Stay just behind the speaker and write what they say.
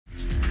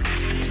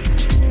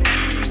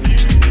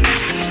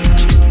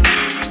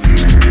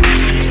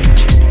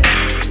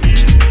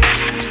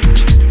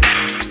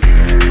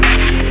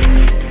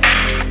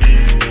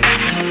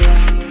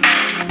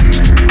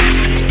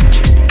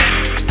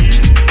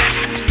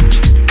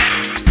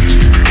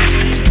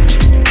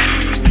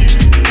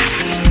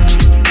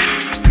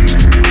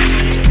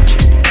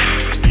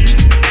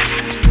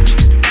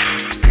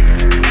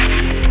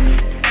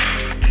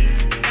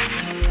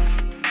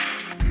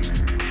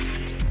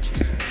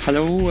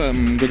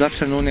Good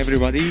afternoon,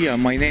 everybody.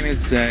 My name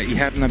is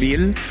Ehab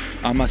Nabil.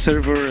 I'm a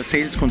server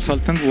sales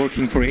consultant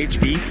working for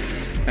HP.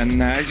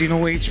 And as you know,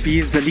 HP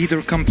is the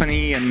leader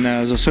company in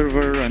the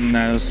server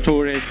and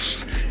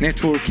storage,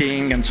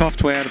 networking and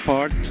software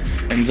part,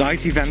 and the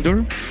IT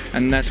vendor.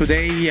 And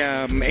today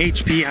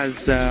HP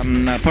has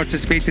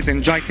participated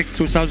in GITEX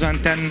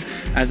 2010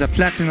 as a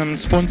platinum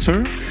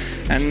sponsor.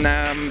 And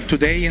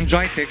today in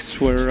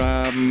GITEX we're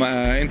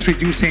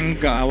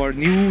introducing our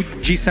new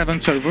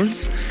G7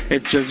 servers.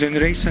 It's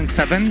generation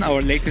 7,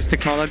 our latest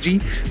technology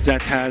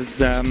that has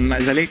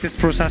the latest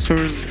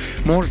processors,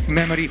 more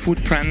memory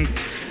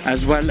footprint,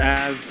 as well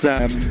as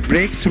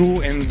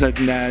breakthrough in the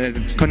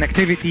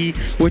connectivity,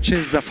 which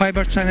is a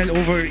fiber channel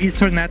over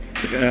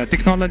Ethernet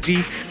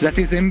technology that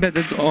is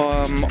embedded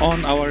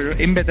on our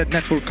embedded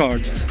network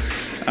cards.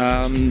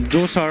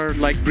 Those are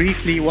like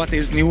briefly what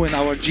is new in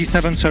our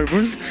G7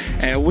 servers,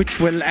 which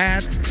will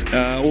add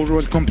or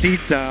will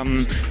complete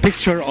the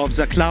picture of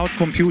the cloud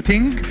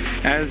computing,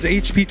 as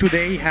HP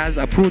today has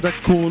a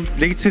product called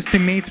Blade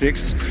System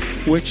Matrix,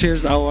 which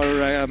is our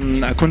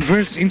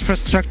converged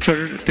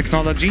infrastructure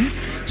technology.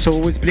 So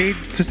with Blade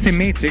System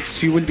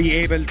Matrix, you will be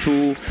able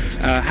to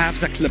have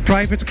the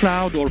private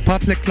cloud or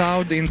public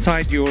cloud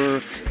inside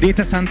your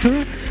data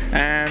center,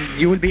 and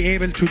you will be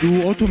able to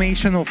do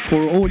automation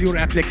for all your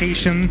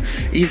application,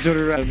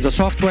 either the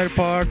software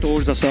part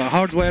or the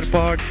hardware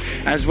part,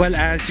 as well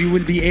as you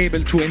will be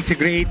able to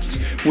integrate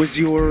with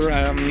your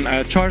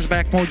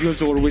chargeback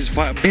modules or with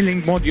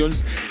billing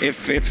modules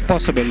if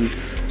possible.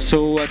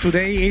 So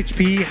today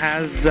HP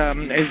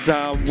is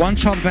a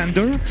one-shop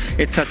vendor.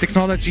 It's a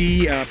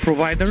technology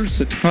provider, a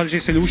technology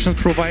solution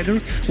provider,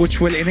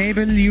 which will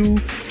enable you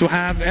to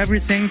have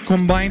everything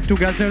combined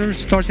together,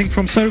 starting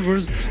from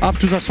servers up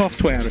to the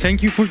software.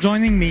 Thank you for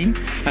joining me.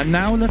 And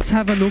now let's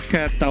have a look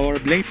at our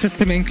Blade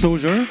System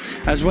enclosure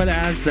as well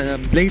as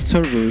Blade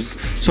servers.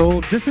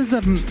 So this is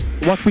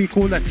what we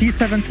call a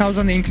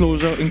T7000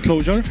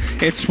 enclosure.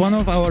 It's one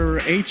of our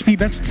HP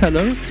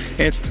bestseller.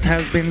 It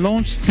has been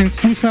launched since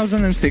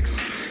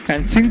 2006,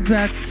 and since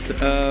that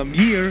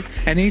year,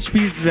 and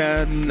HP is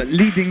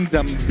leading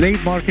the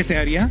Blade market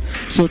area.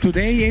 So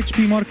today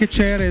HP market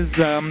share is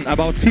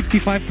about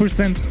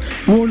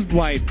 55%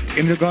 worldwide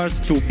in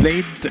regards to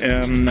Blade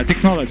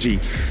technology.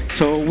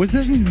 So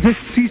within this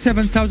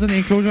C7000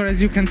 enclosure, as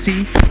you can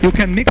see, you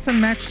can mix and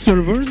match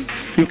servers.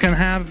 You can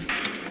have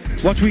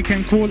what we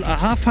can call a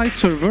half-height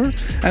server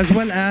as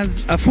well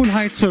as a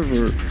full-height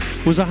server.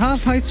 With a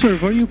half-height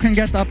server, you can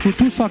get up to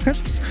 2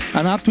 sockets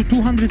and up to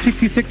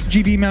 256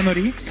 GB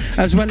memory,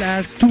 as well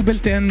as 2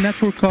 built-in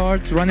network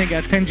cards running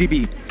at 10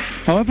 GB.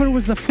 However,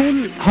 with the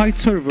full-height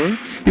server,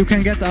 you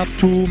can get up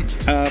to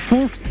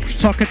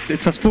 4-socket.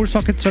 It's a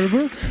 4-socket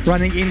server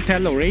running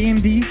Intel or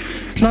AMD.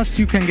 Plus,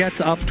 you can get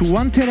up to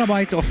 1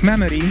 terabyte of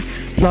memory,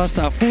 plus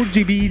a 4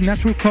 GB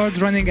network cards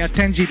running at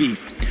 10 GB.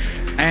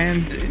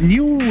 And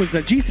new with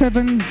the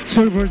G7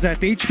 servers that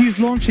HP is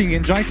launching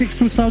in GITEX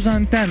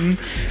 2010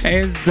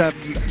 is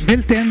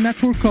built-in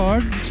network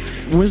cards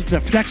with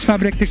the Flex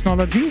Fabric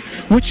technology,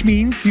 which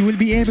means you will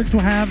be able to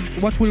have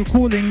what we're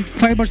calling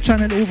fiber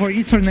channel over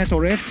Ethernet,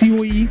 or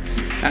FCOE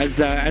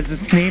as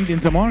it's named in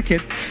the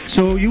market.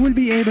 So you will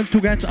be able to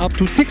get up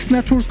to 6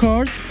 network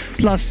cards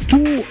plus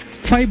 2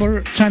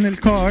 fiber channel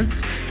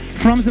cards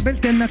from the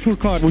built-in network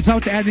card,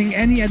 without adding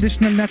any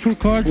additional network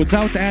card,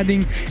 without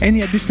adding any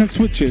additional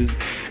switches.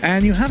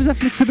 And you have the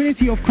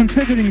flexibility of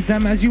configuring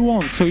them as you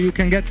want. So you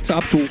can get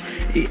up to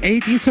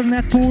 8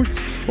 Ethernet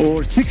ports,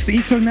 or 6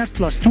 Ethernet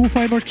plus 2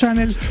 fiber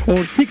channel,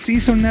 or 6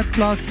 Ethernet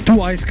plus 2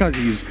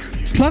 iSCSIs.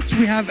 Plus,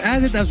 we have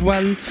added as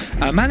well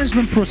a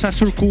management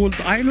processor called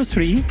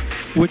ILO3,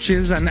 which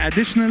is an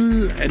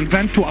additional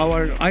event to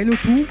our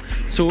ILO2.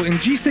 So in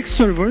G6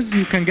 servers,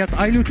 you can get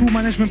ILO2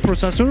 management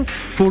processor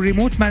for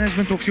remote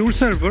management of your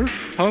server.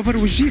 However,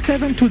 with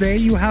G7 today,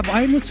 you have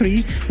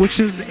ILO3, which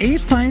is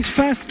 8 times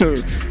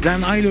faster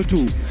than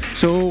ILO2.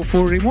 So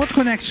for remote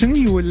connection,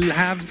 you will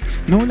have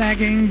no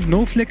lagging,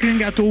 no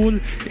flickering at all,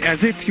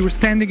 as if you're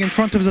standing in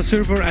front of the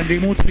server and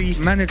remotely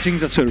managing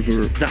the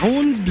server. The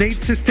whole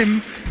Blade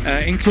system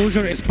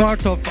enclosure is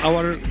part of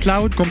our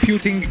cloud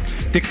computing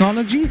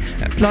technology,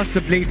 plus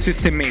the Blade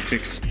System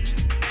Matrix.